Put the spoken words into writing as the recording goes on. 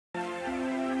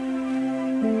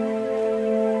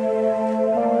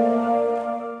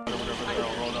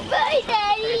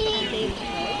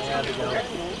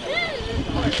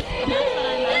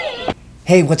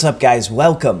Hey, what's up guys?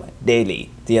 Welcome, Daily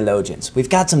Theologians. We've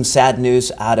got some sad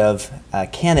news out of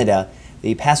Canada.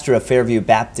 The pastor of Fairview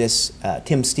Baptist,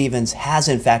 Tim Stevens, has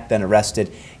in fact been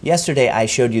arrested. Yesterday I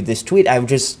showed you this tweet. I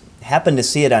just happened to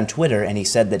see it on Twitter, and he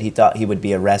said that he thought he would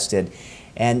be arrested.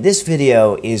 And this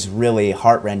video is really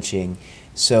heart-wrenching.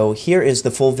 So here is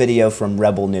the full video from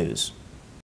Rebel News.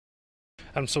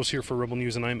 I'm Sos here for Rebel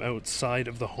News, and I'm outside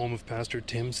of the home of Pastor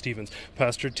Tim Stevens.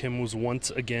 Pastor Tim was once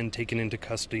again taken into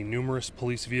custody. Numerous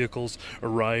police vehicles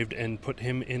arrived and put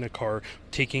him in a car,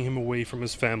 taking him away from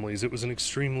his families. It was an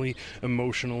extremely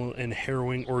emotional and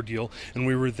harrowing ordeal, and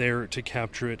we were there to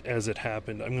capture it as it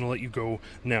happened. I'm going to let you go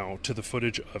now to the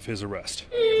footage of his arrest.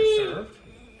 You were served,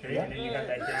 okay, and then you got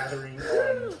that gathering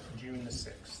on June the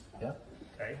 6th. Yeah.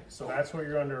 Okay, so that's what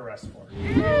you're under arrest for.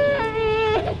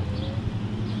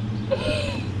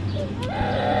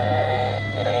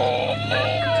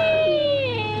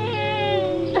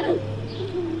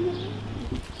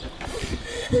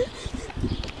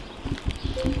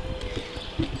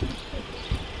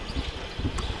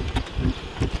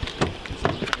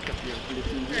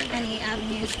 Any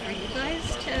avenues for you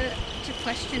guys to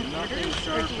question orders,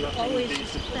 or do you always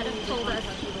that have told us,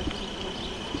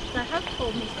 that have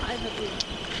told me privately?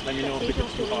 Let me know if it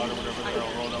gets too hot or whatever, they're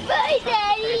all rolled up. Bye,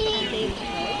 Daddy!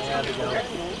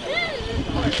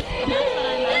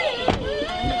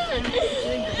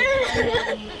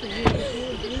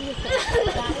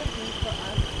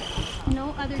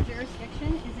 No other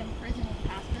jurisdiction is imprisoning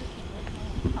pastors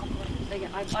for health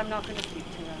orders. I'm not going to speak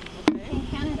to that, okay? In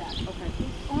Canada. Okay.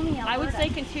 Only Alberta. I would say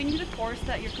continue the course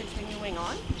that you're continuing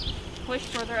on. Push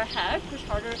further ahead, push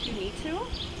harder if you need to,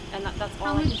 and that's all.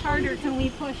 How I can much tell you. harder can we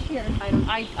push here?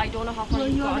 I don't know how far Will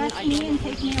you've you gotten. arrest me and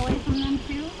take me away from them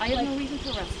too? I have no reason to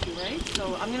arrest you, right?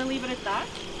 So I'm going to leave it at that,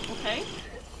 okay?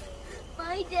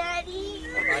 Bye, Daddy.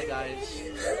 Bye, guys.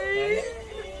 Okay?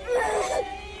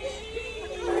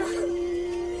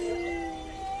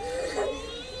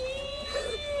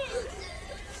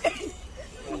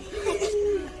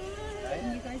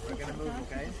 Can you guys just We're gonna move,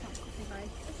 okay? Bye.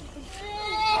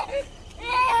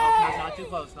 Okay, not too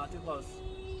close, not too close.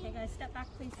 Okay, guys, step back,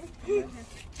 please.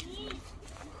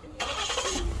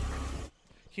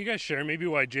 Can you guys share maybe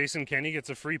why Jason Kenney gets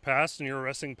a free pass and you're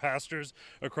arresting pastors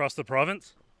across the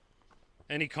province?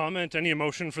 Any comment, any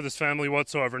emotion for this family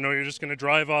whatsoever? No, you're just going to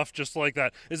drive off just like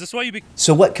that. Is this why you...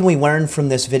 So what can we learn from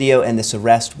this video and this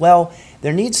arrest? Well,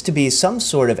 there needs to be some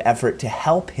sort of effort to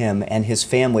help him and his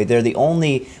family. They're the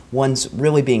only ones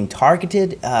really being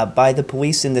targeted by the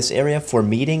police in this area for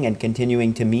meeting and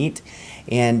continuing to meet.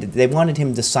 And they wanted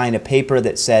him to sign a paper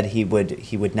that said he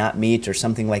would not meet or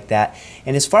something like that.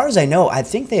 And as far as I know, I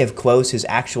think they have closed his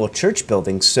actual church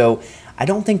building. So I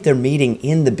don't think they're meeting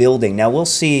in the building. Now we'll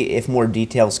see if more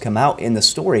details come out in the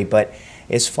story, but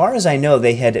as far as I know,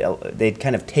 they'd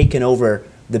kind of taken over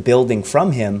the building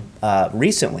from him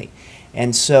recently.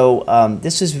 And so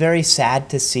this is very sad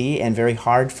to see and very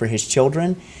hard for his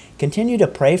children. Continue to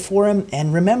pray for him,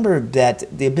 and remember that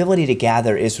the ability to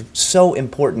gather is so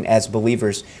important as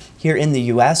believers here in the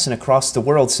U.S. and across the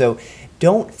world. So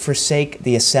don't forsake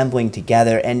the assembling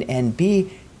together, and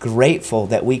be grateful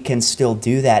that we can still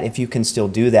do that. If you can still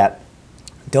do that,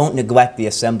 don't neglect the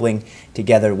assembling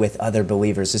together with other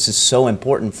believers. This is so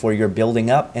important for your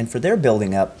building up and for their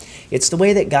building up. It's the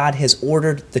way that God has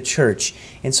ordered the church.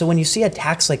 And so when you see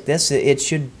attacks like this, it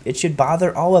should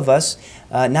bother all of us,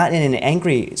 not in an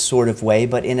angry sort of way,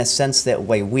 but in a sense that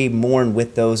way we mourn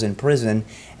with those in prison,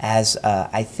 as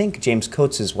I think James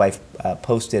Coates' wife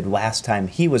posted last time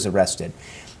he was arrested.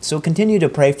 So continue to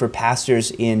pray for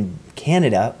pastors in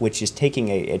Canada, which is taking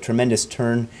a tremendous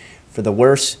turn for the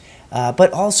worse.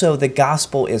 But also the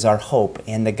gospel is our hope,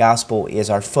 and the gospel is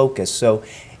our focus. So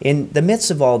in the midst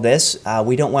of all this,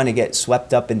 we don't want to get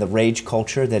swept up in the rage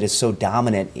culture that is so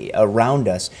dominant around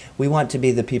us. We want to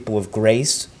be the people of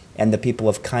grace and the people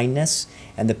of kindness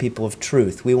and the people of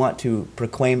truth. We want to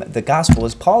proclaim the gospel.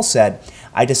 As Paul said,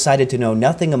 I decided to know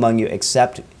nothing among you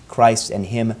except Christ and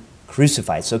Him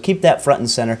crucified. So keep that front and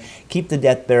center. Keep the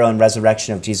death, burial, and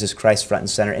resurrection of Jesus Christ front and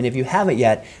center. And if you haven't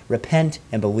yet, repent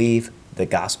and believe the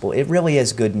gospel. It really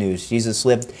is good news. Jesus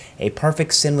lived a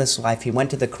perfect, sinless life. He went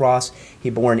to the cross. He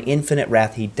bore an infinite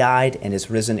wrath. He died and is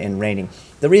risen and reigning.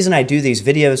 The reason I do these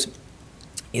videos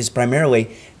is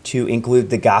primarily to include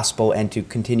the gospel and to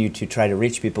continue to try to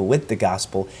reach people with the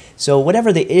gospel. So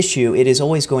whatever the issue, it is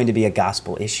always going to be a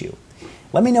gospel issue.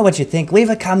 Let me know what you think. Leave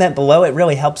a comment below. It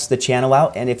really helps the channel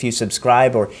out. And if you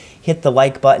subscribe or hit the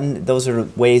like button, those are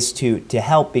ways to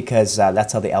help, because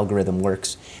that's how the algorithm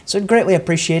works. So I'd greatly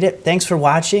appreciate it. Thanks for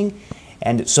watching,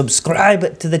 and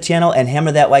subscribe to the channel and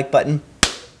hammer that like button.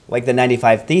 like the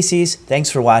 95 Theses.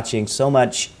 Thanks for watching so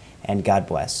much, and God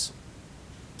bless.